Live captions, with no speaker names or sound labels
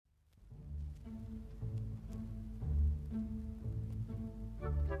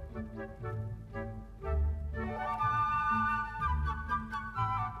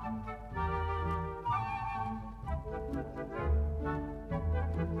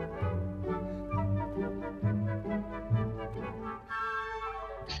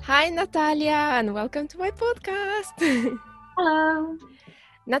Hi, Natalia, and welcome to my podcast. Hello.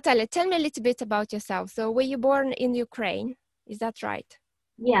 Natalia, tell me a little bit about yourself. So, were you born in Ukraine? Is that right?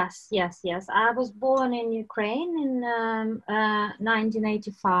 Yes. I was born in Ukraine in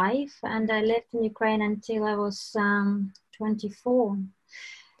 1985, and I lived in Ukraine until I was 24.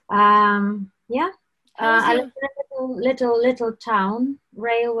 Yeah, How was I your... lived in a little town,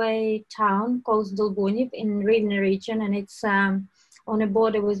 railway town called Dolbuniv in Rivne region, and it's on a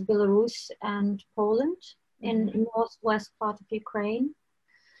border with Belarus and Poland in northwest part of Ukraine.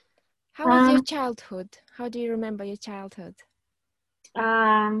 How was your childhood? How do you remember your childhood?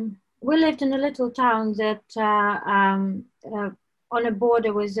 We lived in a little town that on a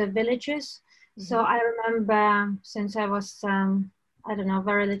border with the villages. So I remember since I was, I don't know,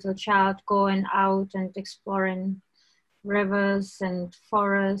 very little child, going out and exploring rivers and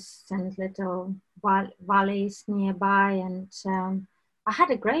forests and little valleys nearby. And I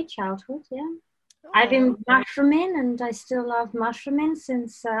had a great childhood, yeah. I've been mushrooming, and I still love mushrooming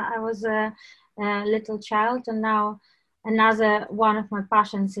since I was a little child. And now another one of my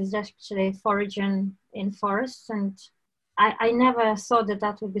passions is actually foraging in forests. And I never thought that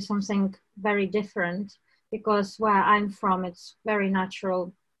that would be something very different, because where I'm from, it's very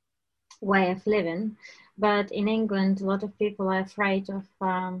natural way of living. But in England, a lot of people are afraid of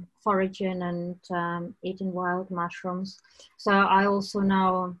foraging and eating wild mushrooms. So I also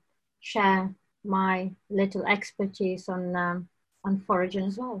now share my little expertise on foraging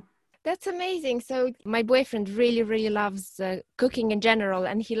as well. That's amazing. So my boyfriend really, really loves cooking in general,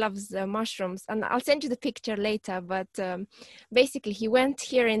 and he loves mushrooms. And I'll send you the picture later. But basically, he went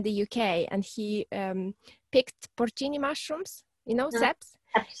here in the UK and he picked porcini mushrooms, you know, ceps.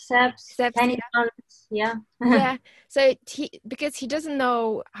 Ceps, penny Yeah. buns, yeah. Yeah. So because he doesn't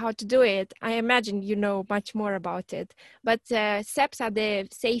know how to do it, I imagine you know much more about it. But ceps are the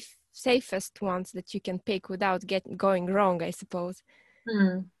safest ones that you can pick without going wrong, I suppose.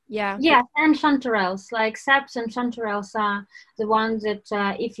 Yeah. Yeah, and chanterelles, like ceps and chanterelles are the ones that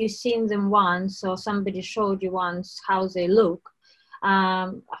if you've seen them once or somebody showed you once how they look,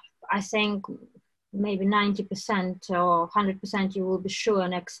 I think maybe 90% or 100% you will be sure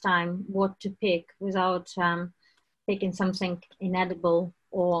next time what to pick without picking something inedible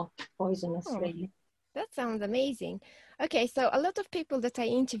or poisonous, really. That sounds amazing. Okay, so a lot of people that I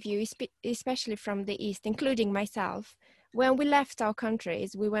interview, especially from the East, including myself, when we left our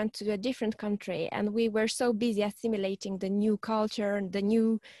countries, we went to a different country and we were so busy assimilating the new culture and the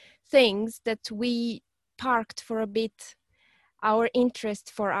new things that we parked for a bit our interest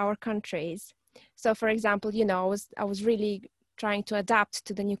for our countries. So, for example, you know, I was really trying to adapt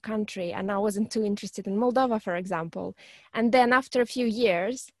to the new country and I wasn't too interested in Moldova, for example. And then after a few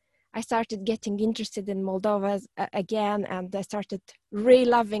years, I started getting interested in Moldova again, and I started really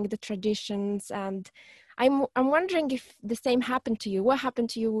loving the traditions. And I'm wondering if the same happened to you. What happened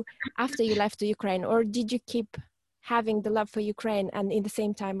to you after you left the Ukraine, or did you keep having the love for Ukraine and in the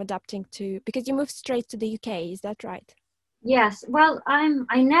same time adapting to, because you moved straight to the UK, is that right? Yes, well,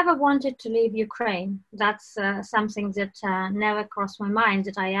 I never wanted to leave Ukraine. That's something that never crossed my mind,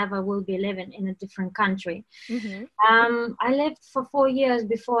 that I ever will be living in a different country. I lived for 4 years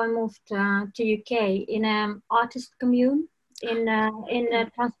before I moved to UK in an artist commune in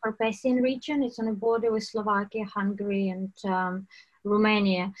the Transcarpathian region. It's on the border with Slovakia, Hungary, and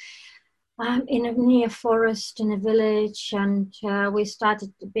Romania. In a near forest in a village, and we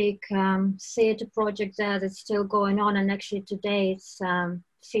started a big theatre project there that's still going on. And actually today it's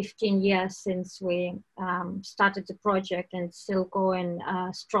 15 years since we started the project, and it's still going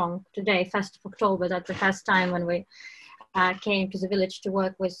strong today. 1st of October, that's the first time when we came to the village to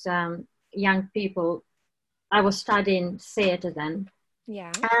work with young people. I was studying theatre then.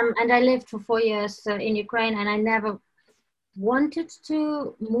 Yeah. And I lived for 4 years in Ukraine, and I never wanted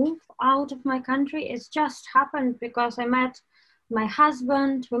to move out of my country. It's just happened because I met my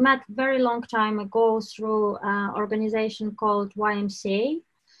husband. We met very long time ago through an organization called YMCA,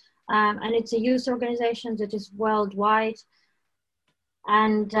 and it's a youth organization that is worldwide.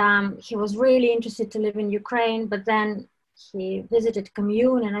 And he was really interested to live in Ukraine, but then he visited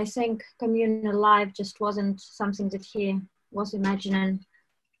commune, and I think communal life just wasn't something that he was imagining.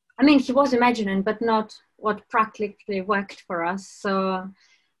 I mean, he was imagining, but not what practically worked for us. So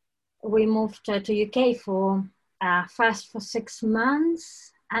we moved to UK for first for 6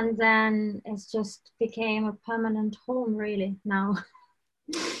 months, and then it just became a permanent home, really, now.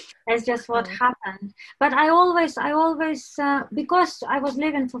 It's just what happened. But I always, because I was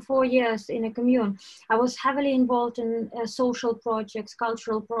living for 4 years in a commune, I was heavily involved in social projects,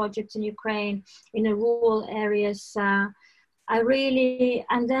 cultural projects in Ukraine, in the rural areas. I really,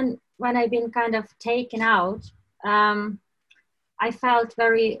 and then when I've been kind of taken out, I felt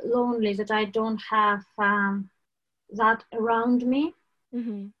very lonely that I don't have that around me.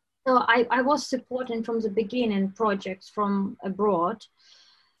 Mm-hmm. So I was supporting from the beginning projects from abroad.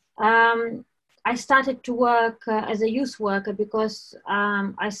 I started to work as a youth worker because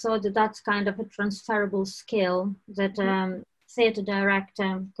I saw that that's kind of a transferable skill that theatre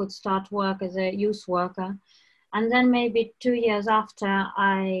director could start work as a youth worker. And then maybe 2 years after,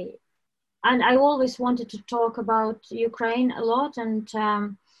 I always wanted to talk about Ukraine a lot and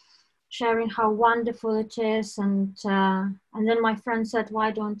sharing how wonderful it is. And then my friend said,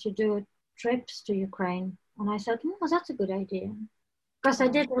 why don't you do trips to Ukraine? And I said, no, that's a good idea. Because I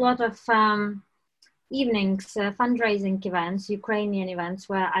did a lot of evenings, fundraising events, Ukrainian events,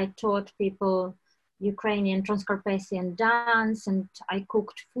 where I taught people Ukrainian Transcarpathian dance, and I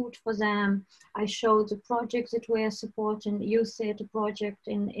cooked food for them. I showed the projects that we're supporting, youth theatre project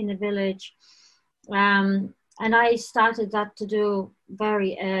in a village. And I started that to do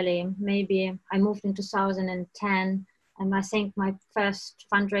very early. Maybe I moved in 2010, and I think my first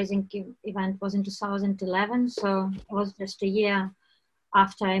fundraising event was in 2011. So it was just a year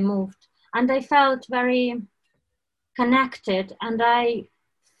after I moved. And I felt very connected, and I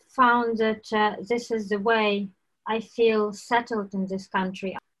found that this is the way I feel settled in this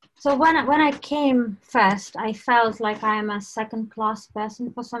country. So when I came first, I felt like I am a second-class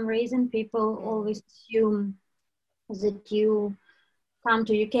person for some reason. People always assume that you come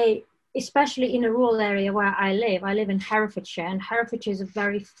to UK, especially in a rural area where I live. I live in Herefordshire, and Herefordshire is a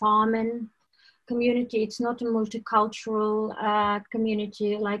very farming community. It's not a multicultural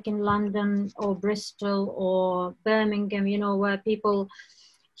community like in London or Bristol or Birmingham, you know, where people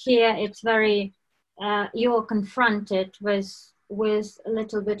here, it's very, you're confronted with a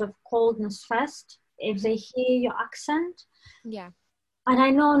little bit of coldness first if they hear your accent. Yeah. And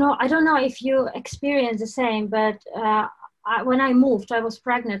I don't know if you experience the same, but when I moved, I was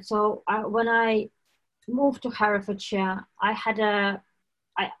pregnant. So when I moved to Herefordshire,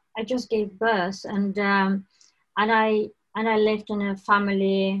 I just gave birth, and I lived in a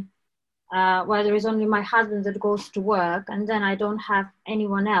family where there is only my husband that goes to work, and then I don't have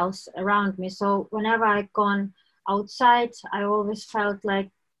anyone else around me. So whenever I've gone outside, I always felt like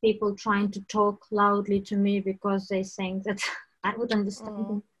people trying to talk loudly to me because they think that I would understand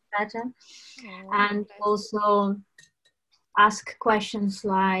them better. And also ask questions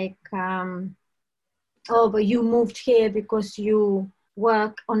like, oh, but you moved here because you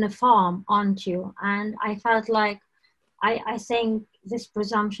work on a farm, aren't you? And I felt like I think these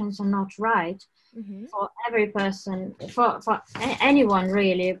presumptions are not right for every person, for anyone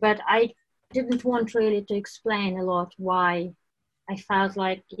really. But I didn't want really to explain a lot why I felt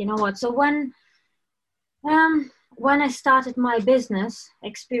like, you know what. So when I started my business,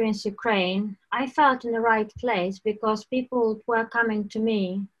 Experience Ukraine, I felt in the right place because people were coming to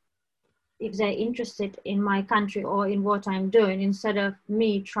me if they're interested in my country or in what I'm doing, instead of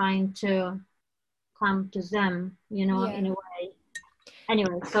me trying to come to them, you know, in a way.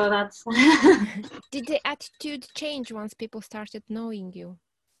 Anyway, so that's... Did the attitude change once people started knowing you?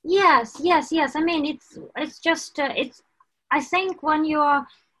 Yes. I mean, it's just, I think when you're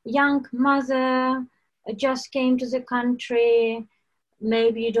young mother, just came to the country,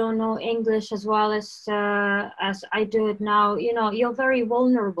 maybe you don't know English as well as I do it now, you know, you're very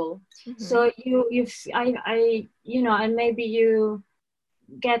vulnerable. So and maybe you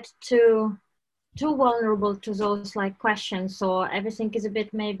get too vulnerable to those like questions, or everything is a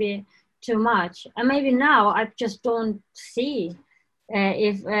bit maybe too much. And maybe now I just don't see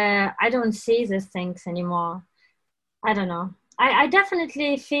if I don't see these things anymore. I don't know. I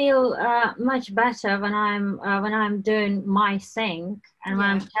definitely feel much better when I'm doing my thing, and when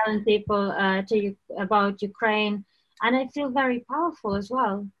I'm telling people about Ukraine, and I feel very powerful as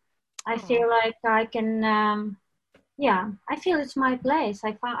well. I feel like I can, I feel it's my place.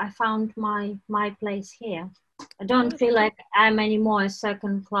 I found my place here. I don't feel like I'm anymore a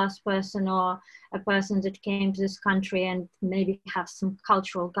second-class person or a person that came to this country and maybe have some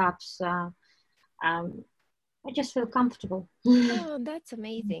cultural gaps. I just feel comfortable. Oh, that's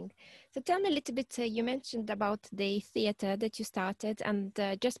amazing. So tell me a little bit, you mentioned about the theater that you started, and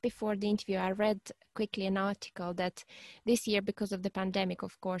just before the interview, I read quickly an article that this year, because of the pandemic,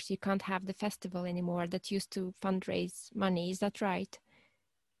 of course, you can't have the festival anymore that used to fundraise money. Is that right?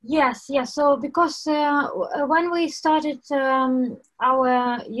 Yes. So because when we started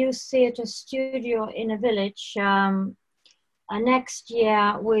our youth theater studio in a village, next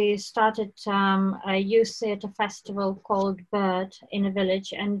year we started a youth theatre festival called Bird in a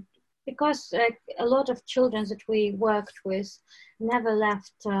village, and because a lot of children that we worked with never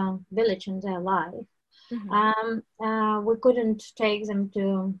left village in their life. We couldn't take them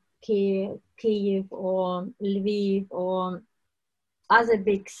to Kiev or Lviv or other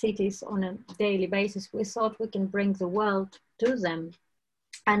big cities on a daily basis. We thought we can bring the world to them.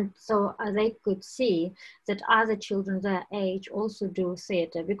 And so they could see that other children their age also do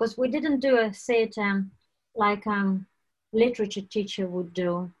theater, because we didn't do a theater like literature teacher would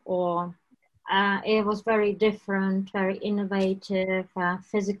do, or it was very different, very innovative,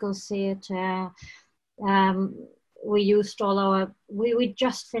 physical theater. We used all our, we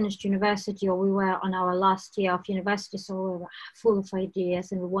just finished university, or we were on our last year of university, so we were full of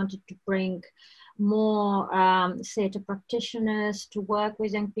ideas, and we wanted to bring more theatre practitioners to work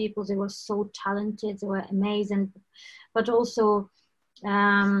with young people. They were so talented, they were amazing, but also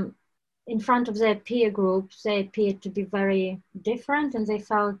in front of their peer groups, they appeared to be very different, and they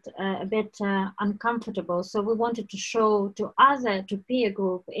felt a bit uncomfortable. So we wanted to show to peer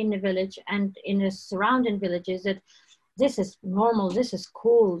group in the village and in the surrounding villages that this is normal, this is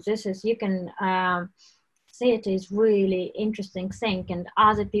cool, this is, you can, theater is really interesting thing, and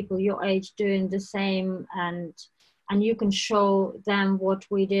other people your age doing the same, and you can show them what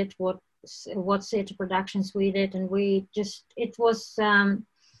we did, what theater productions we did, and we just, it was,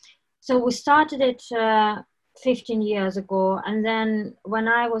 so we started it 15 years ago, and then when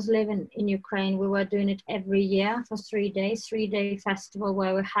I was living in Ukraine, we were doing it every year for 3 days, 3-day festival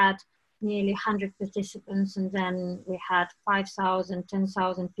where we had nearly 100 participants, and then we had 5,000,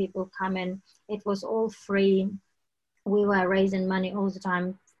 10,000 people come in. It was all free. We were raising money all the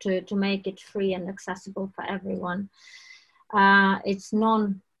time to make it free and accessible for everyone. It's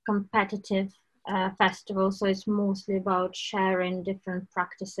non-competitive festival, so it's mostly about sharing different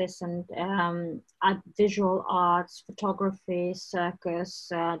practices and visual arts, photography,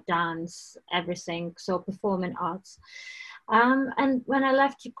 circus, dance, everything, so performing arts. And when I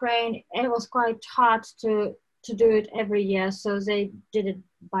left Ukraine, it was quite hard to do it every year, so they did it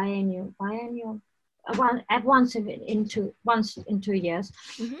biennial, once in 2 years.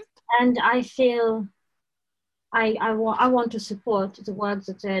 And I feel I want to support the work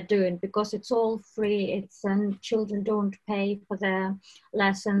that they're doing, because it's all free. And children don't pay for their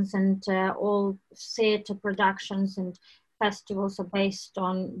lessons, and all theatre productions and festivals are based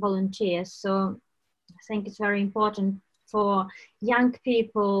on volunteers. So I think it's very important for young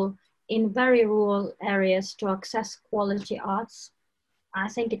people in very rural areas to access quality arts. I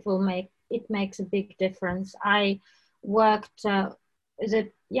think it makes a big difference. I worked, the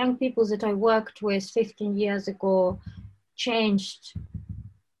young people that I worked with 15 years ago changed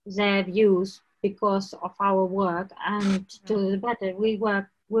their views because of our work, and to the better. We were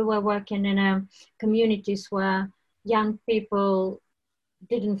working in communities where young people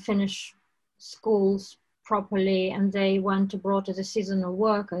didn't finish schools properly, and they went abroad as a seasonal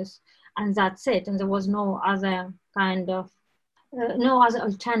workers, and that's it. And there was no other kind of no other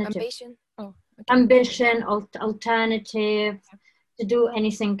alternative ambition alternative to do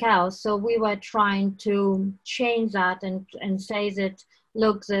anything else. So we were trying to change that and say that,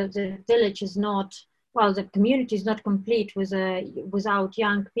 look, the village is not, well, the community is not complete without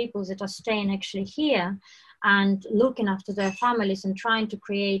young people that are staying actually here and looking after their families and trying to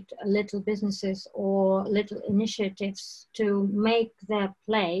create little businesses or little initiatives to make their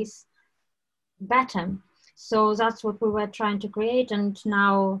place better. So that's what we were trying to create. And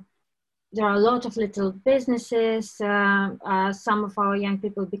now there are a lot of little businesses. Some of our young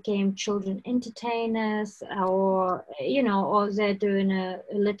people became children entertainers, or they're doing a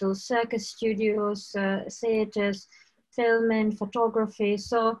little circus studios, theaters, filming, photography.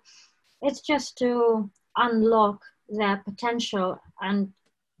 So it's just to unlock their potential, and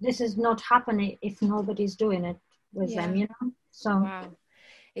this is not happening if nobody's doing it with them, So wow.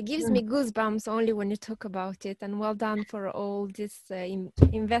 It gives me goosebumps only when you talk about it, and well done for all this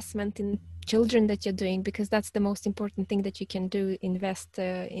investment in children that you're doing, because that's the most important thing that you can do, invest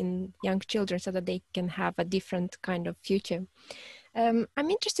in young children so that they can have a different kind of future. I'm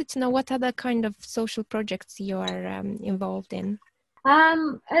interested to know what other kind of social projects you are involved in.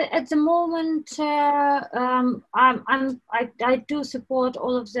 At the moment, I do support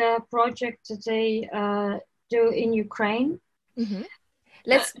all of the projects that they do in Ukraine. Mm-hmm.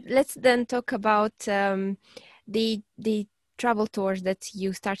 Let's then talk about the travel tours that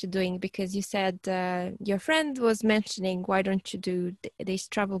you started doing, because you said your friend was mentioning, why don't you do these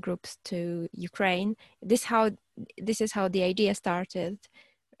travel groups to Ukraine? This is how the idea started.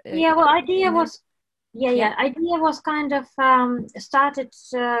 Idea was kind of started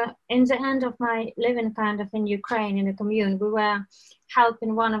in the end of my living kind of in Ukraine in a commune. We were help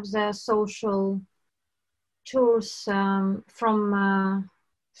in one of the social tours from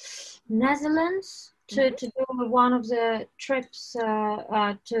Netherlands to do one of the trips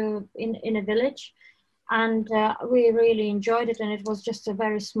to in a village, and we really enjoyed it. And it was just a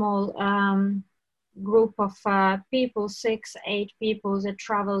very small group of people, 6, 8 people that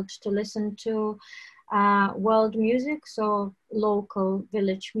traveled to listen to world music, so local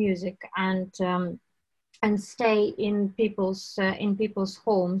village music, and stay in people's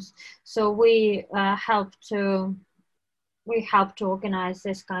homes. So we help to organize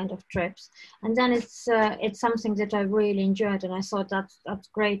this kind of trips, and then it's something that I really enjoyed, and I thought that's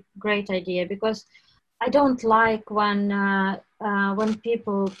great idea, because I don't like when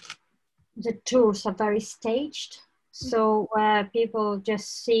people, the tours are very staged, so where people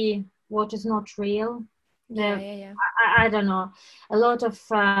just see what is not real. Yeah. I don't know, a lot of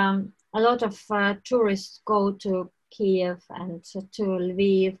tourists go to Kiev and to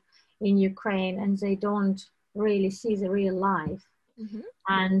Lviv in Ukraine, and they don't really see the real life.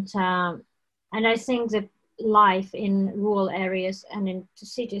 And I think that life in rural areas and in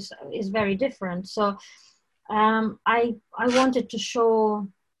cities is very different. So I wanted to show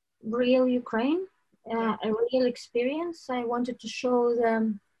real Ukraine, a real experience. I wanted to show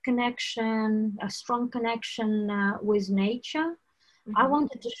the connection, a strong connection with nature. I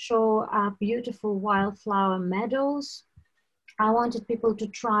wanted to show beautiful wildflower meadows. I wanted people to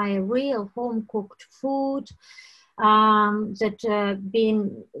try real home cooked food that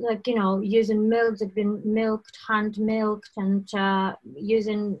been, like, using milk that been milked, hand milked, and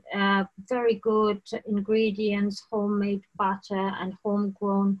using very good ingredients, homemade butter and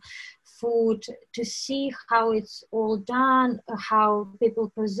homegrown food, to see how it's all done, how people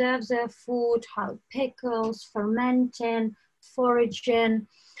preserve their food, how pickles, fermenting, foraging,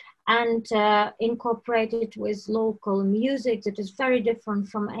 and incorporate it with local music that is very different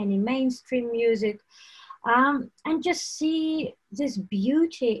from any mainstream music. And just see this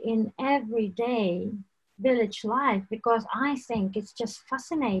beauty in everyday village life, because I think it's just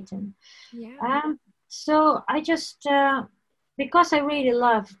fascinating. So I just, because I really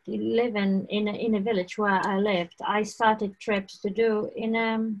loved living in a village where I lived, I started trips to do in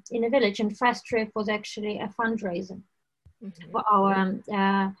a village. And first trip was actually a fundraiser for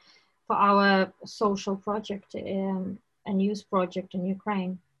our social project, a news project in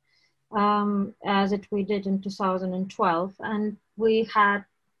Ukraine. That we did in 2012, and we had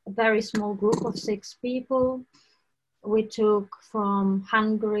a very small group of 6 people. We took from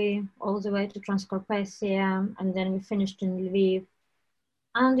Hungary all the way to Transcarpathia, and then we finished in Lviv,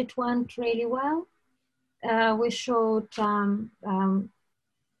 and it went really well. We showed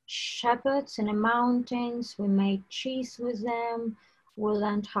shepherds in the mountains. We made cheese with them. We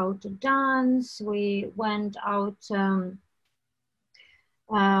learned how to dance. We went out on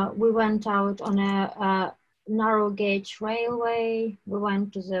a narrow gauge railway. We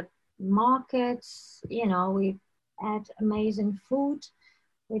went to the markets. We ate amazing food.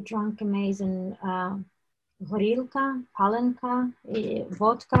 We drank amazing horilka, palenka,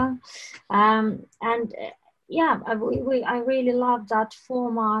 vodka, and I really love that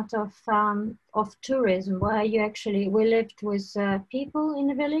format of tourism, where we lived with people in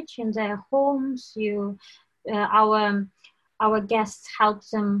the village in their homes. Our guests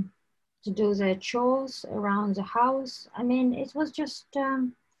helped them to do their chores around the house. I mean, it was just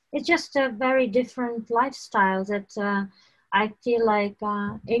it's just a very different lifestyle that I feel like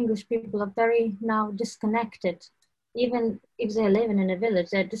English people are very now disconnected. Even if they're living in a village,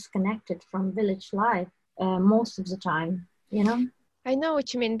 they're disconnected from village life most of the time, I know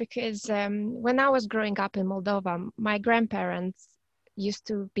what you mean, because when I was growing up in Moldova, my grandparents used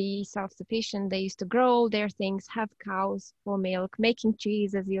to be self-sufficient. They used to grow all their things, have cows for milk, making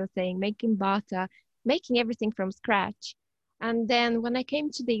cheese, as you're saying, making butter, making everything from scratch. And then when I came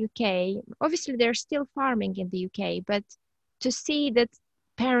to the UK, obviously they're still farming in the UK, but to see that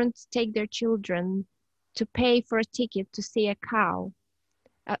parents take their children to pay for a ticket to see a cow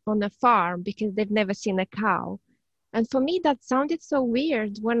on a farm because they've never seen a cow. And for me, that sounded so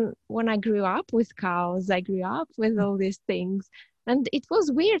weird when I grew up with cows. I grew up with all these things. And it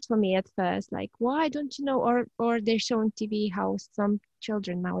was weird for me at first, like, why don't you know? Or they show on TV how some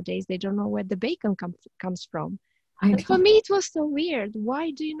children nowadays, they don't know where the bacon comes from. And for me, it was so weird.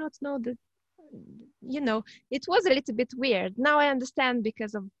 Why do you not know that? It was a little bit weird. Now I understand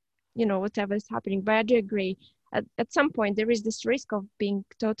because of, whatever is happening. But I do agree. At some point, there is this risk of being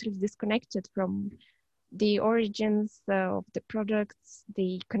totally disconnected from the origins of the products,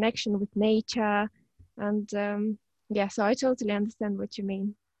 the connection with nature. And so I totally understand what you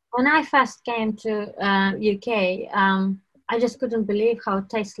mean. When I first came to UK, I just couldn't believe how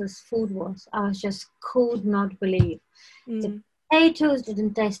tasteless food was. I was just could not believe. The Mm. potatoes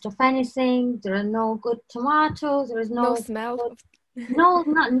didn't taste of anything. There are no good tomatoes. There is No no smell. good, no,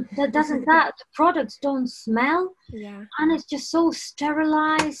 not, that doesn't, that the products don't smell, Yeah. and it's just so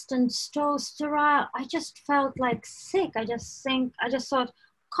sterilized and so sterile. I just felt like sick. I just thought,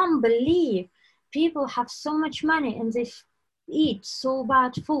 can't believe people have so much money and they eat so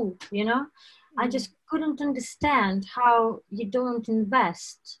bad food, you know? I Mm. just couldn't understand how you don't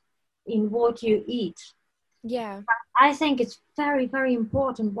invest in what you eat. Yeah. I think it's very, very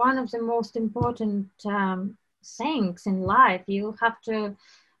important. One of the most important things in life. You have to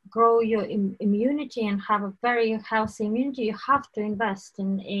grow your immunity and have a very healthy immunity. You have to invest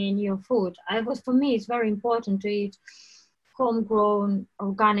in your food. For me, it's very important to eat homegrown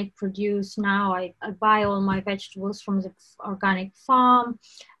organic produce. Now I buy all my vegetables from the organic farm.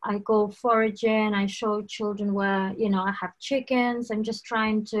 I go foraging. I show children where, you know, I have chickens. I'm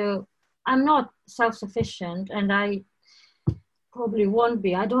not self-sufficient, and I probably won't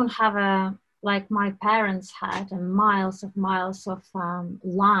be. I don't have a, like my parents had, and miles of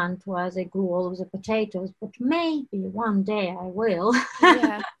land where they grew all of the potatoes, but maybe one day I will.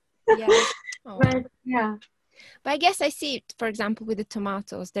 Yeah. Yeah. Oh. But yeah. But I guess I see it, for example, with the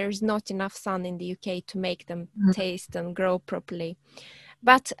tomatoes, there's not enough sun in the UK to make them taste and grow properly.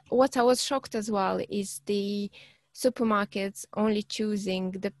 But what I was shocked as well is the supermarkets only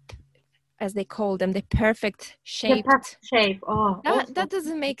choosing the, as they call them, the perfect shaped. The perfect shape. Oh, That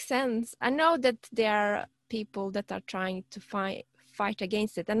doesn't make sense. I know that there are people that are trying to fight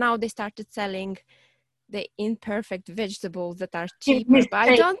against it, and now they started selling the imperfect vegetables that are cheaper. But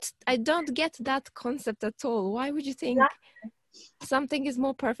I don't get that concept at all. Why would you think something is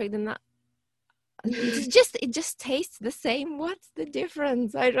more perfect than that? It just tastes the same. What's the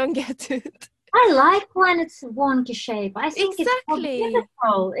difference? I don't get it. I like when it's wonky shape. I think it's more Exactly.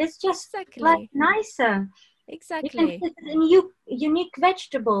 beautiful. It's just like nicer. Exactly. You can put unique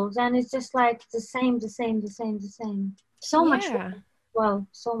vegetables, and it's just like the same. So much, well,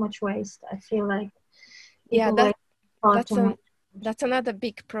 so much waste. I feel like people that's another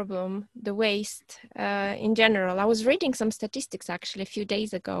big problem, the waste in general. I was reading some statistics actually a few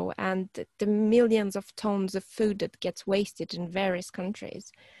days ago, and the millions of tons of food that gets wasted in various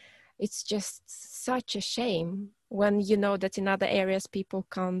countries. It's just such a shame when you know that in other areas people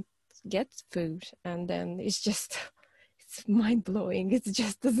can't get food, and then it's mind-blowing. It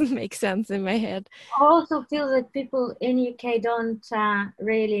just doesn't make sense in my head. I also feel that people in UK don't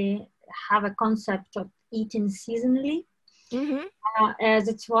really have a concept of eating seasonally. Mm-hmm.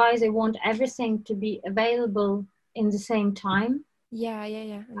 That's why they want everything to be available in the same time. Yeah. I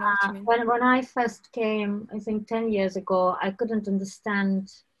know what you mean. When I first came, I think 10 years ago, I couldn't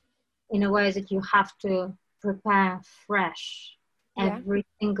understand in a way that you have to prepare fresh every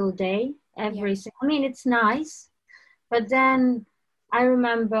single day. I mean, it's nice, but then I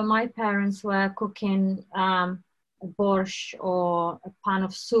remember my parents were cooking a borscht or a pan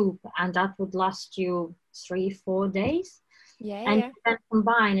of soup, and that would last you 3-4 days. And you can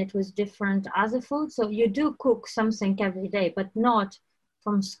combine it with different other foods. So you do cook something every day, but not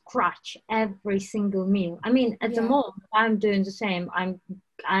from scratch every single meal. I mean, at the moment, I'm doing the same. I'm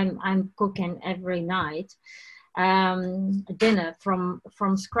cooking every night dinner from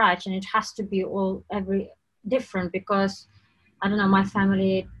scratch, and it has to be every different, because I don't know, my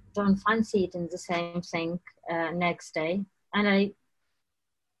family don't fancy eating the same thing next day, and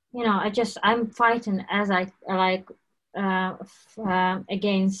I'm fighting as I like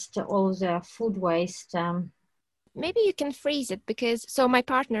against all the food waste. Maybe you can freeze it, because my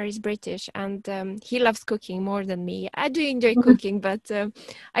partner is British, and he loves cooking more than me. I do enjoy cooking, but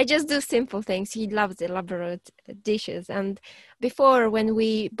I just do simple things. He loves elaborate dishes. And before, when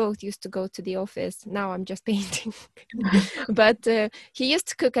we both used to go to the office, now I'm just painting, but he used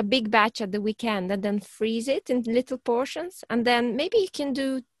to cook a big batch at the weekend and then freeze it in little portions. And then maybe you can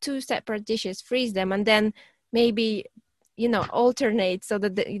do 2 separate dishes, freeze them, and then maybe alternate so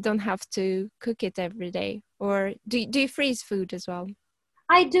that you don't have to cook it every day. Or do you freeze food as well?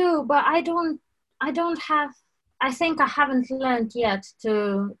 I do, but I don't have. I think I haven't learned yet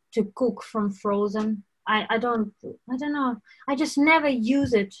to cook from frozen. I don't know. I just never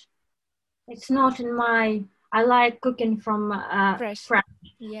use it. It's not in my. I like cooking from fresh.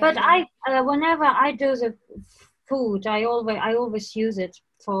 But whenever I do the food, I always use it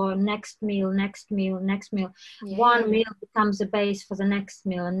for next meal. One meal becomes the base for the next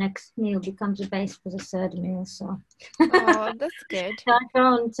meal, and next meal becomes the base for the third meal. So that's good.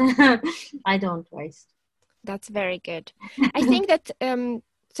 I don't waste. That's very good. I think that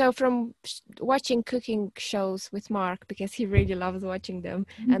So from watching cooking shows with Mark, because he really loves watching them,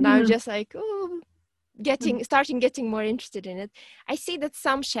 and I'm just like, oh, getting more interested in it. I see that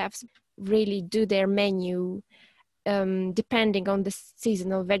some chefs really do their menu depending on the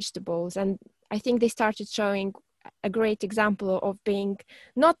seasonal vegetables, and I think they started showing a great example of being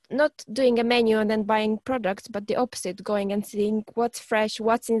not doing a menu and then buying products, but the opposite, going and seeing what's fresh,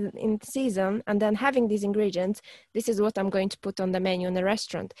 what's in season, and then having these ingredients. This is what I'm going to put on the menu in a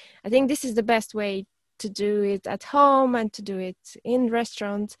restaurant. I think this is the best way to do it at home and to do it in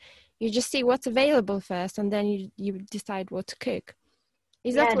restaurants. You just see what's available first, and then you decide what to cook.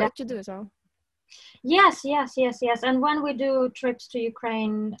 Is that what you do as well? Yes. And when we do trips to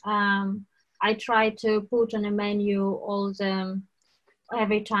Ukraine, I try to put on a menu all the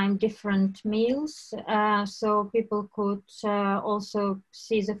every time different meals, so people could also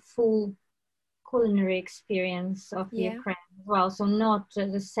see the full culinary experience of Ukraine as well. So not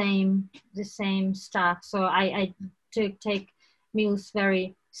the same stuff. So I take meals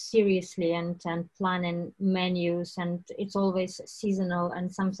very seriously and planning menus, and it's always seasonal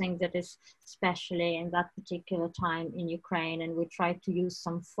and something that is especially in that particular time in Ukraine. And we try to use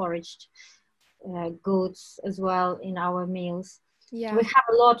some foraged goods as well in our meals. Yeah, we have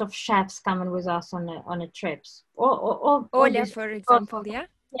a lot of chefs coming with us on the trips. Oля, for example.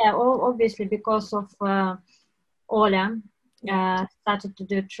 Obviously because of Ola, started to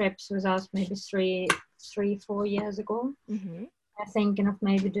do trips with us maybe 4 years ago. Mm-hmm. I'm thinking of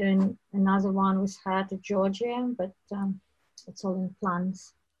maybe doing another one with her to Georgia, but it's all in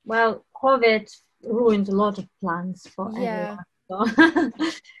plans. Well, COVID ruined a lot of plans for everyone, so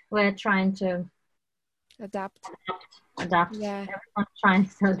we're trying to adapt. Yeah, everyone's trying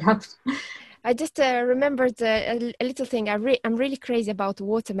to adapt. I just remembered a little thing. I'm really crazy about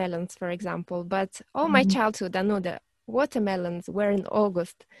watermelons, for example, but all my childhood I know that watermelons were in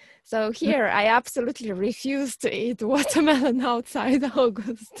August. So here I absolutely refuse to eat watermelon outside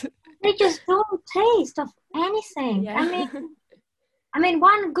August. They just don't taste of anything. Yeah. I mean,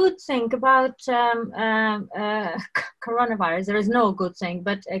 one good thing about coronavirus, there is no good thing,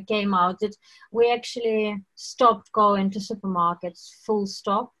 but it came out that we actually stopped going to supermarkets, full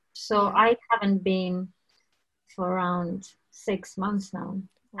stop. So I haven't been for around 6 months now.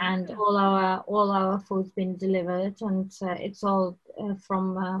 Wow. And all our food's been delivered, and it's all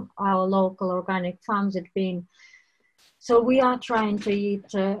from our local organic farms. So we are trying to eat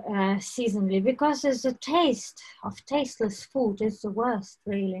seasonally, because there's a taste of tasteless food is the worst,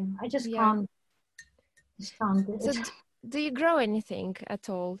 really. I just can't do it. So do you grow anything at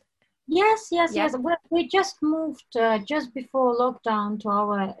all? Yes. We just moved just before lockdown to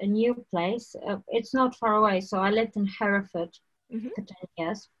our new place. It's not far away. So I lived in Hereford for 10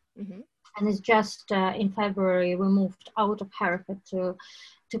 years. Mm-hmm. And it's just in February we moved out of Hereford to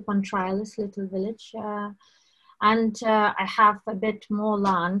Pontrilas, little village. And I have a bit more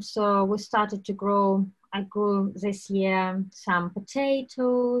land, so we started to grow. I grew this year some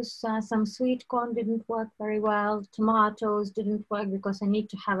potatoes, some sweet corn didn't work very well. Tomatoes didn't work because I need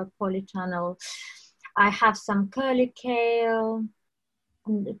to have a polytunnel. I have some curly kale,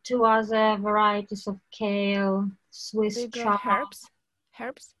 and 2 other varieties of kale, Swiss chard.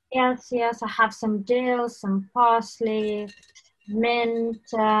 Herbs? Yes. I have some dill, some parsley,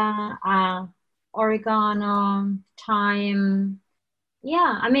 mint, oregano, thyme.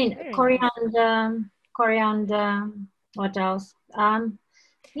 Yeah, I mean, coriander. What else? I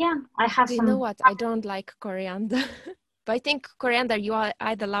have some. You know what? I don't like coriander. But I think coriander, you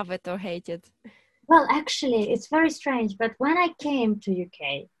either love it or hate it. Well, actually, it's very strange. But when I came to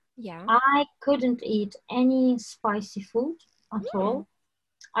UK, I couldn't eat any spicy food at all.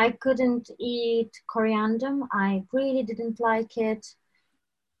 I couldn't eat coriander. I really didn't like it.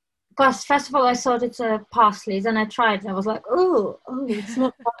 Because first of all, I thought it's a parsley. Then I tried it. I was like, oh, it's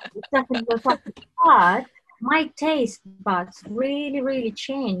not parsley. It's definitely not parsley. But my taste buds really, really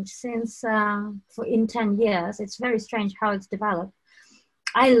changed since in 10 years. It's very strange how it's developed.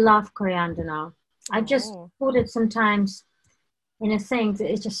 I love coriander now. I just put it sometimes in a thing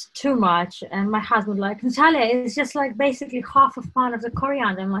that is just too much. And my husband like, Natalia, it's just like basically half a pound of the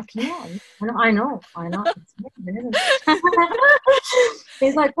coriander. I'm like, yeah, I know.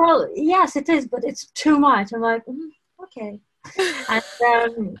 He's like, well, yes, it is, but it's too much. I'm like, okay.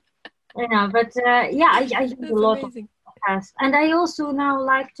 And, I use a lot of past. And I also now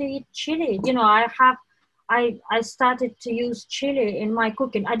like to eat chili. I started to use chili in my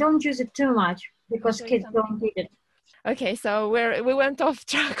cooking. I don't use it too much because kids don't eat it. Okay, so we went off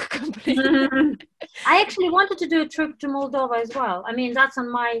track completely. I actually wanted to do a trip to Moldova as well. I mean, that's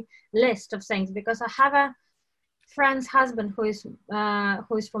on my list of things because I have a friend's husband who is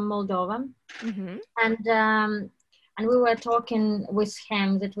from Moldova, Mm-hmm. And we were talking with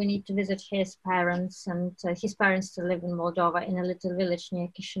him that we need to visit his parents, and his parents still live in Moldova in a little village near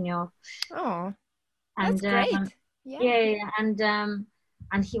Chisinau. Oh, that's And great. Yeah. yeah,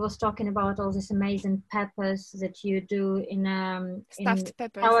 and he was talking about all these amazing peppers that you do in Stuffed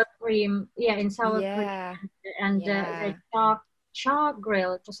peppers. sour cream, in sour cream, Yeah. and Yeah. they char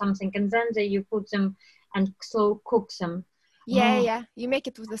grilled or something, and then you put them and slow cook them. Yeah, Oh, yeah. You make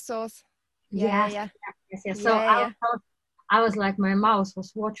it with the sauce. Yeah, yes, yeah. yes. So Yeah, I was like, my mouth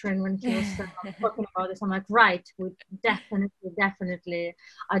was watering when he was yeah. talking about this. I'm like, right, we definitely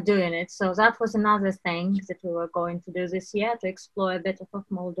are doing it. So that was another thing that we were going to do this year, to explore a bit of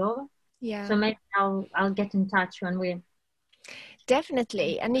Moldova. Yeah. So maybe I'll get in touch when we.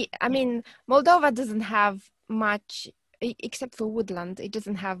 Definitely. And I mean, Moldova doesn't have much, except for woodland. It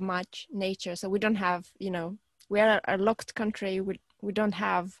doesn't have much nature. So we don't have, we are a locked country. We don't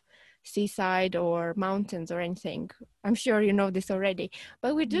have seaside or mountains or anything. I'm sure you know this already.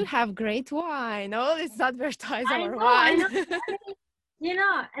 But we do have great wine. Oh, let's advertise our I wine.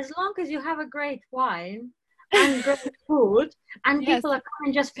 know. As long as you have a great wine and great food, and Yes, people are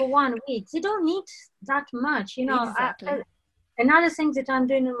coming just for 1 week, you don't need that much. exactly. Another thing that I'm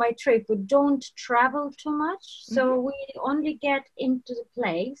doing on my trip, we don't travel too much. So we only get into the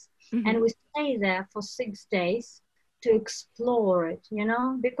place Mm-hmm. and we stay there for 6 days to explore it,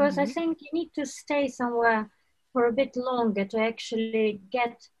 because I Mm-hmm. think you need to stay somewhere for a bit longer to actually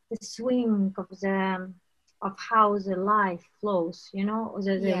get the swing of how the life flows,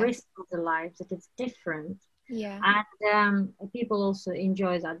 the Yeah, risk of the life, that it's different. yeah, And people also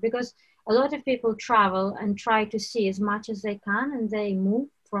enjoy that, because a lot of people travel and try to see as much as they can, and they move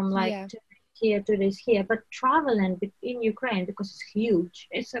from like yeah, 2 days here, 2 days here. But traveling in Ukraine, because it's huge,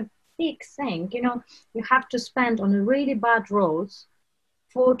 it's a big thing. You have to spend on a really bad roads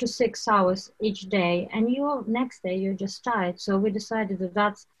 4 to 6 hours each day, and your next day you're just tired. So we decided that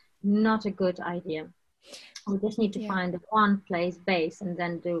that's not a good idea. We just need to yeah. find one place base and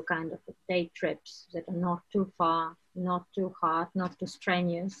then do kind of day trips that are not too far, not too hard, not too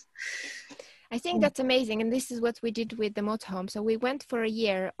strenuous. I think that's amazing. And this is what we did with the motorhome. So we went for a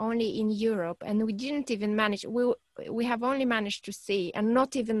year only in Europe, and we didn't even manage. We have only managed to see, and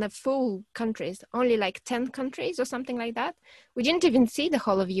not even the full countries, only like 10 countries or something like that. We didn't even see the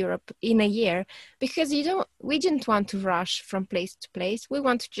whole of Europe in a year, because we didn't want to rush from place to place. We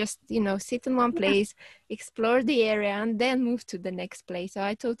want to just, sit in one place, explore the area, and then move to the next place. So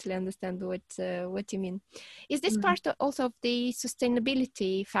I totally understand what you mean. Is this part also of the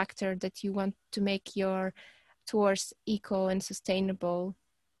sustainability factor, that you want to make your tours eco and sustainable?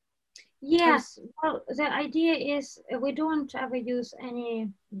 Yes, well, the idea is we don't ever use any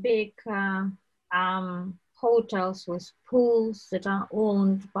big hotels with pools that are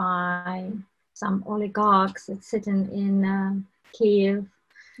owned by some oligarchs that sit in Kiev.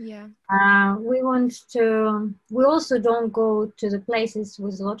 Yeah, We also don't go to the places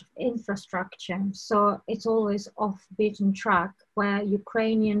with a lot of infrastructure. So it's always off beaten track, where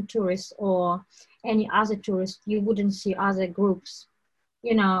Ukrainian tourists or any other tourist, you wouldn't see other groups,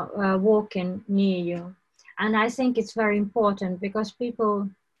 walking near you. And I think it's very important, because people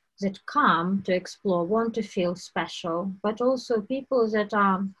that come to explore want to feel special, but also people that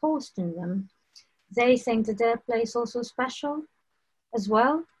are hosting them, they think that their place also special as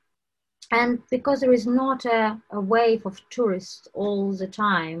well. And because there is not a wave of tourists all the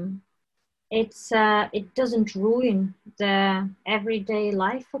time, it doesn't ruin the everyday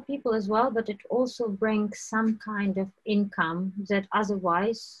life for people as well, but it also brings some kind of income that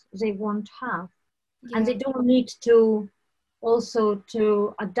otherwise they won't have. And they yeah, don't need to also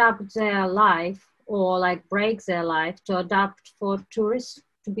to adapt their life, or like break their life to adapt for tourists,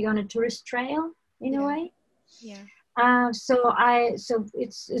 to be on a tourist trail in a yeah, way. yeah, So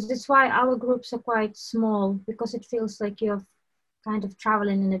it's why our groups are quite small, because it feels like you're kind of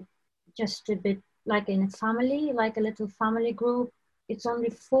traveling in just a bit like in a family, like a little family group. It's only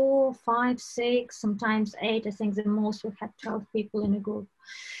 4, 5, 6, sometimes 8. I think the most we had 12 people in a group.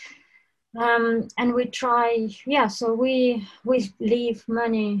 And we try, so we leave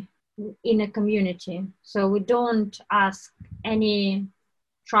money in a community. So we don't ask any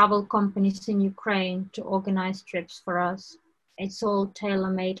travel companies in Ukraine to organize trips for us. It's all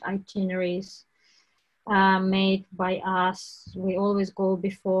tailor-made itineraries made by us. We always go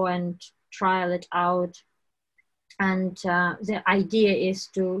before and trial it out. And the idea is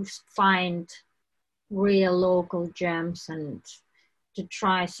to find real local gems and to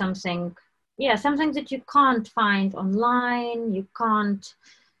try something that you can't find online, you can't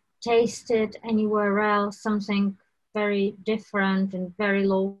taste it anywhere else, something very different and very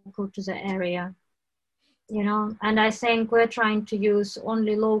local to the area, you know. And I think we're trying to use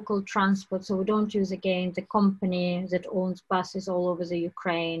only local transport, so we don't use again the company that owns buses all over the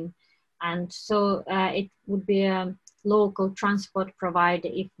Ukraine. And so it would be a local transport provider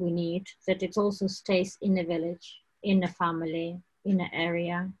if we need that. It also stays in a village, in a family, in an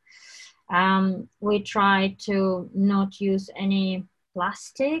area. We try to not use any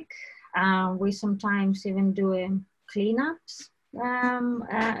plastic. We sometimes even do cleanups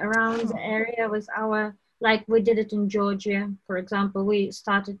around the area with our, like we did it in Georgia, for example. We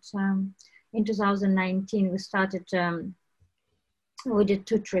started in 2019, we did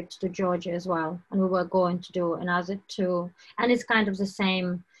 2 trips to Georgia as well, and we were going to do another 2. And it's kind of the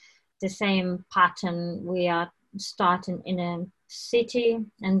same pattern. We are starting in a city,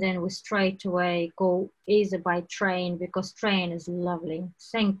 and then we straight away go either by train, because train is lovely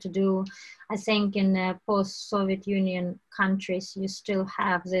thing to do. I think in post-Soviet Union countries, you still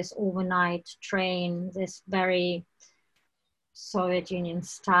have this overnight train, this very Soviet Union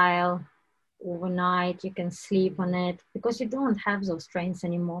style overnight. You can sleep on it, because you don't have those trains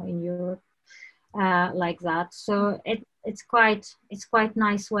anymore in Europe like that. So it's quite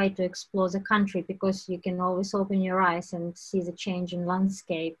nice way to explore the country, because you can always open your eyes and see the change in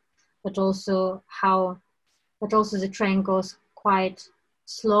landscape, but also the train goes quite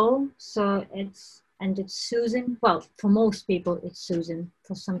slow. So it's soothing. Well, for most people it's soothing.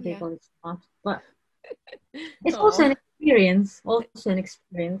 For some people it's not. But it's also an experience.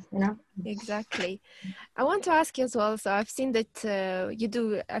 You know. Exactly. I want to ask you as well. So I've seen that you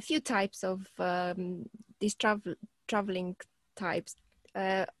do a few types of these traveling types,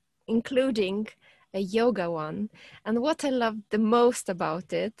 including a yoga one. And what I love the most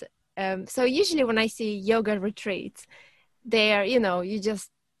about it, so usually when I see yoga retreats, there, you know, you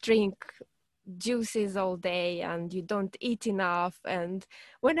just drink juices all day and you don't eat enough. And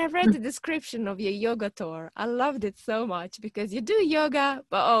when I read the description of your yoga tour, I loved it so much, because you do yoga,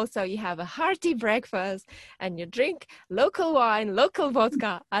 but also you have a hearty breakfast and you drink local wine, local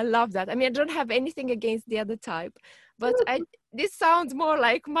vodka. I love that. I mean, I don't have anything against the other type, but this sounds more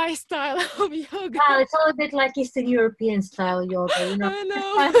like my style of yoga. Well, it's all a bit like Eastern European style yoga, you know. I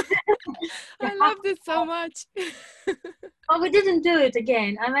know. I loved it so much. But we didn't do it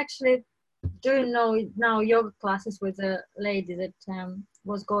again. I'm actually doing now yoga classes with a lady that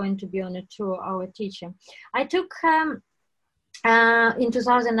was going to be on a tour, our teacher. I took in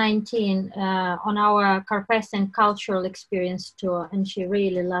 2019 on our Carpathian cultural experience tour, and she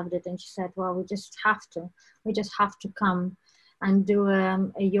really loved it. And she said, well, we just have to come and do a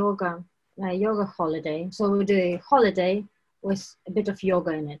yoga holiday. So we do a holiday with a bit of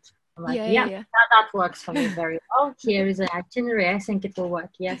yoga in it. I'm like, yeah. That works for me very well. Here is an itinerary. I think it will work.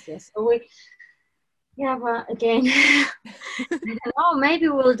 Yes. So but again, I don't know, maybe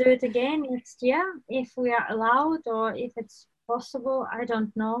we'll do it again next year if we are allowed, or if it's possible. I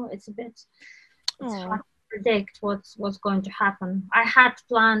don't know. It's hard to predict what's going to happen. I had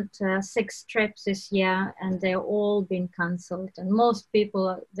planned 6 trips this year, and they're all been cancelled. And most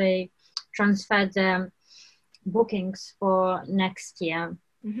people, they transferred their bookings for next year.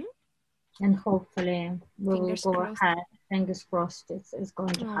 Mm-hmm. And hopefully we will go ahead. Fingers crossed it's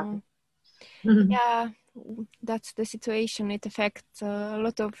going to happen. Yeah, that's the situation. It affects a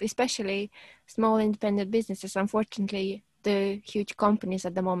lot of, especially small independent businesses. Unfortunately, the huge companies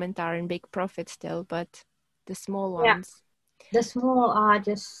at the moment are in big profit still, but the small ones. The small are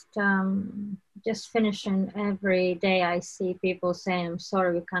just finishing. Every day I see people saying, I'm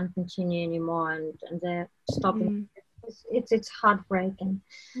sorry, we can't continue anymore, and they're stopping. It's heartbreaking.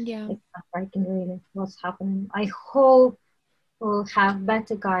 Yeah. It's heartbreaking, really, what's happening. I hope we'll have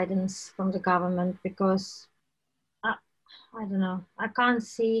better guidance from the government, because I don't know. I can't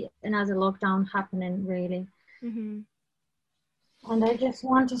see another lockdown happening, really. Mm-hmm. And I just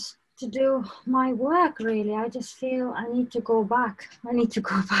want us to do my work, really. I just feel I need to go back.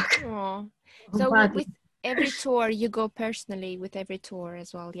 Oh. So with every tour, you go personally with every tour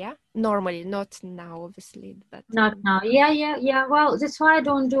as well, yeah? Normally, not now, obviously. But not now. Yeah. Well, that's why I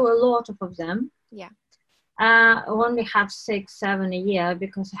don't do a lot of them. Yeah. I only have 6, 7 a year,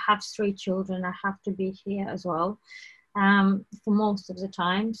 because I have 3 children. I have to be here as well for most of the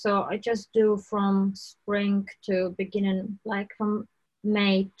time. So I just do from spring to beginning, like from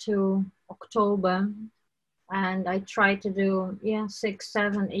May to October. And I try to do 6,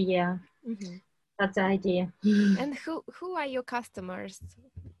 7 a year. Mm-hmm. That's the idea. And who are your customers?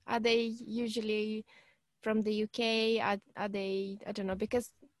 Are they usually from the UK? Are they, I don't know,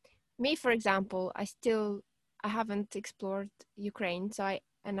 because me, for example, I haven't explored Ukraine, so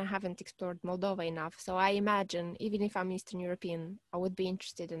and I haven't explored Moldova enough. So I imagine, even if I'm Eastern European, I would be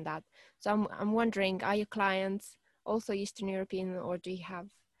interested in that. So I'm wondering, are your clients also Eastern European, or do you have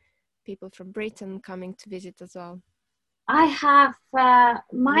people from Britain coming to visit as well? I have my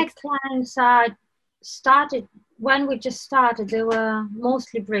Mixed. clients started when we just started. They were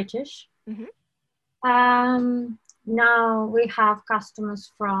mostly British. Mm-hmm. Now we have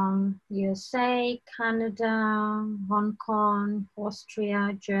customers from USA, Canada, Hong Kong,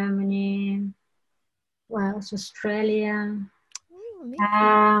 Austria, Germany, well, Australia. Oh,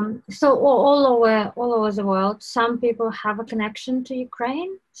 amazing. So all over the world. Some people have a connection to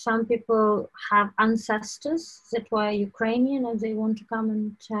Ukraine. Some people have ancestors that were Ukrainian and they want to come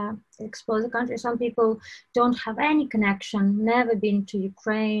and explore the country. Some people don't have any connection, never been to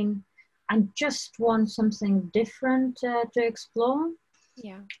Ukraine, and just want something different to explore.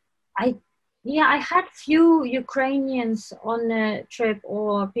 Yeah. I had few Ukrainians on a trip,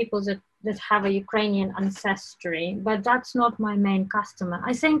 or people that have a Ukrainian ancestry, but that's not my main customer.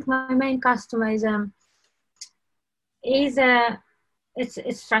 I think my main customer is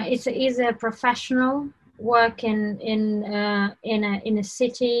a professional working in a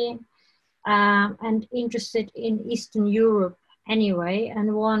city and interested in Eastern Europe anyway,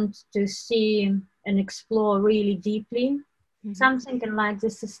 and want to see and explore really deeply. Mm-hmm. Something like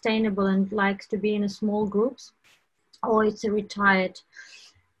this sustainable and likes to be in a small groups, or it's a retired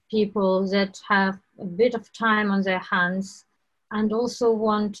people that have a bit of time on their hands and also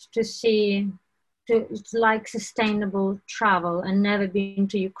want to see to like sustainable travel and never been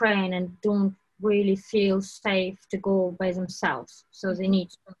to Ukraine and don't really feel safe to go by themselves. So they need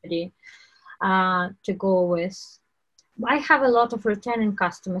somebody to go with. I have a lot of returning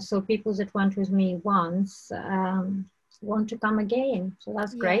customers, so people that went with me once want to come again. So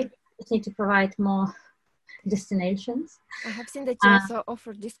that's Yeah. great. Just need to provide more destinations. I have seen that you also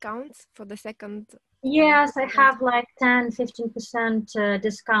offer discounts for the second. Yes, I have like 10-15%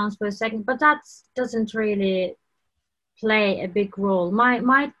 discounts per second, but that doesn't really play a big role.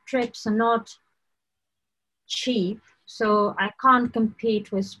 My trips are not cheap, so I can't compete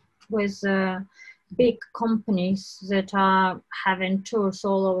with big companies that are having tours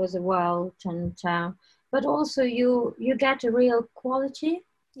all over the world, and but also you get a real quality.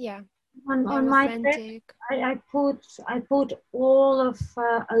 Yeah. On They're my trip, authentic. I put all of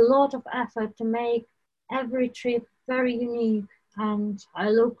a lot of effort to make every trip very unique, and I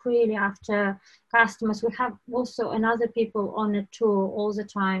look really after customers. We have also another people on a tour all the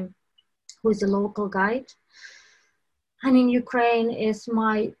time who is a local guide. And in Ukraine is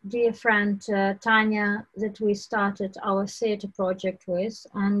my dear friend Tanya that we started our theater project with,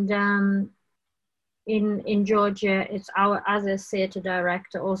 and in Georgia, it's our other theater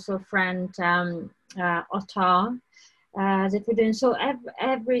director, also friend Otar, that we're doing. So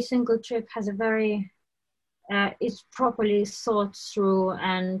every single trip has a very, it's properly thought through,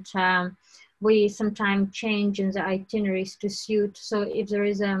 and we sometimes change in the itineraries to suit. So if there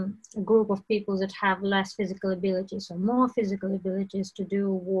is a group of people that have less physical abilities or more physical abilities to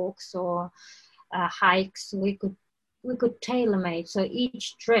do walks or hikes, we could tailor make. So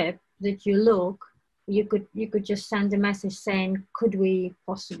each trip that you look, you could just send a message saying, could we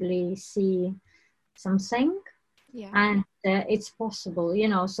possibly see something? Yeah. And it's possible,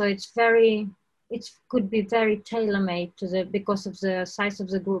 so it could be very tailor-made to because of the size of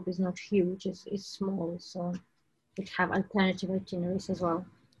the group is not huge, it's small, so it have alternative itineraries as well.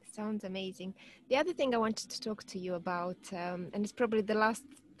 Sounds amazing. The other thing I wanted to talk to you about, and it's probably the last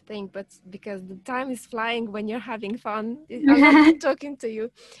thing, but because the time is flying when you're having fun, I love talking to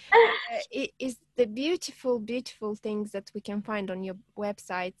you. It is the beautiful, beautiful things that we can find on your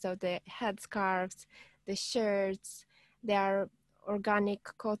website. So the headscarves, the shirts, they are organic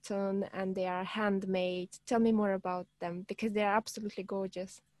cotton and they are handmade. Tell me more about them, because they are absolutely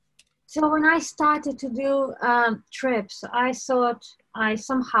gorgeous. So when I started to do trips, I thought I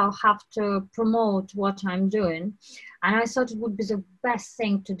somehow have to promote what I'm doing. And I thought it would be the best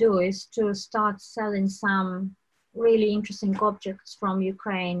thing to do is to start selling some really interesting objects from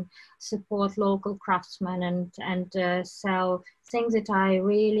Ukraine, support local craftsmen, and sell things that are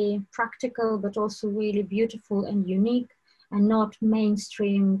really practical, but also really beautiful and unique, and not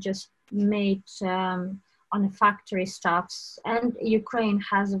mainstream, just made on a factory stuffs. And Ukraine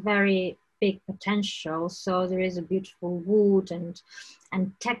has a very big potential, so there is a beautiful wood and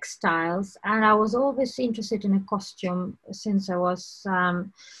textiles. And I was always interested in a costume since I was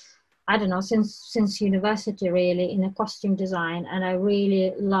I don't know, since university really, in a costume design, and I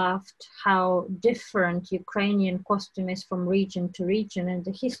really loved how different Ukrainian costume is from region to region and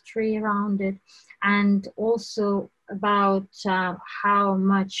the history around it, and also about how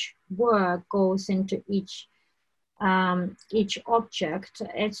much work goes into each object.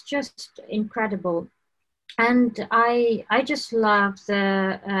 It's just incredible. And I just love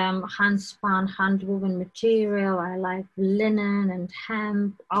the hand spun, hand woven material. I like linen and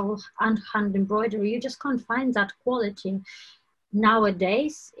hemp, and hand embroidery. You just can't find that quality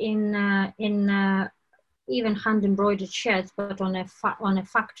nowadays in even hand embroidered shirts, but on a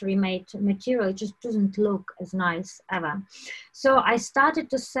factory made material. It just doesn't look as nice ever. So I started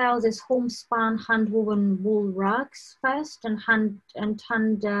to sell this homespun hand woven wool rugs first, and hand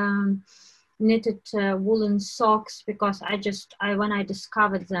knitted woolen socks, because when I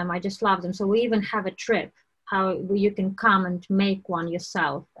discovered them, I just love them. So we even have a trip how you can come and make one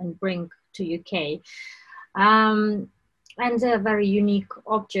yourself and bring to UK. And they're very unique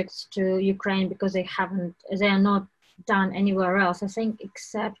objects to Ukraine because they are not done anywhere else, I think,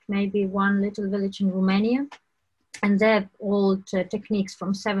 except maybe one little village in Romania. And they're old techniques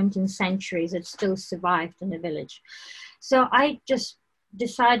from 17th century that still survived in the village. So I just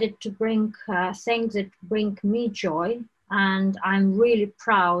decided to bring things that bring me joy, and I'm really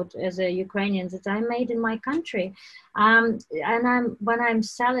proud as a Ukrainian that I made in my country. And when I'm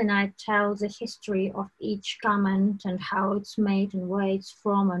selling, I tell the history of each garment and how it's made and where it's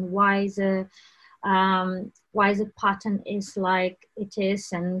from and why the pattern is like it is,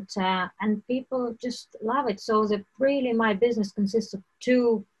 and people just love it. So really my business consists of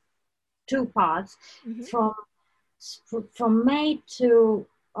two parts. Mm-hmm. From May to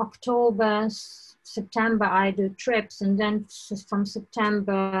October, September, I do trips, and then from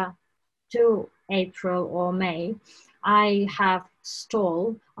September to April or May, I have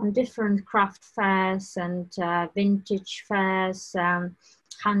stall on different craft fairs and vintage fairs,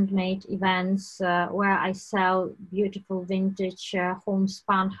 handmade events where I sell beautiful vintage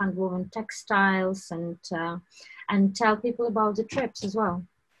homespun, handwoven textiles, and tell people about the trips as well.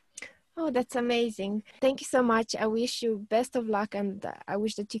 Oh, that's amazing. Thank you so much. I wish you best of luck, and I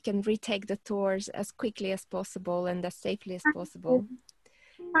wish that you can retake the tours as quickly as possible and as safely as possible.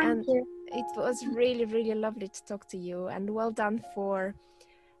 Thank you. It was really, really lovely to talk to you, and well done for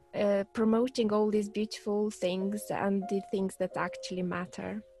promoting all these beautiful things and the things that actually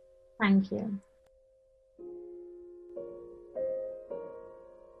matter. Thank you.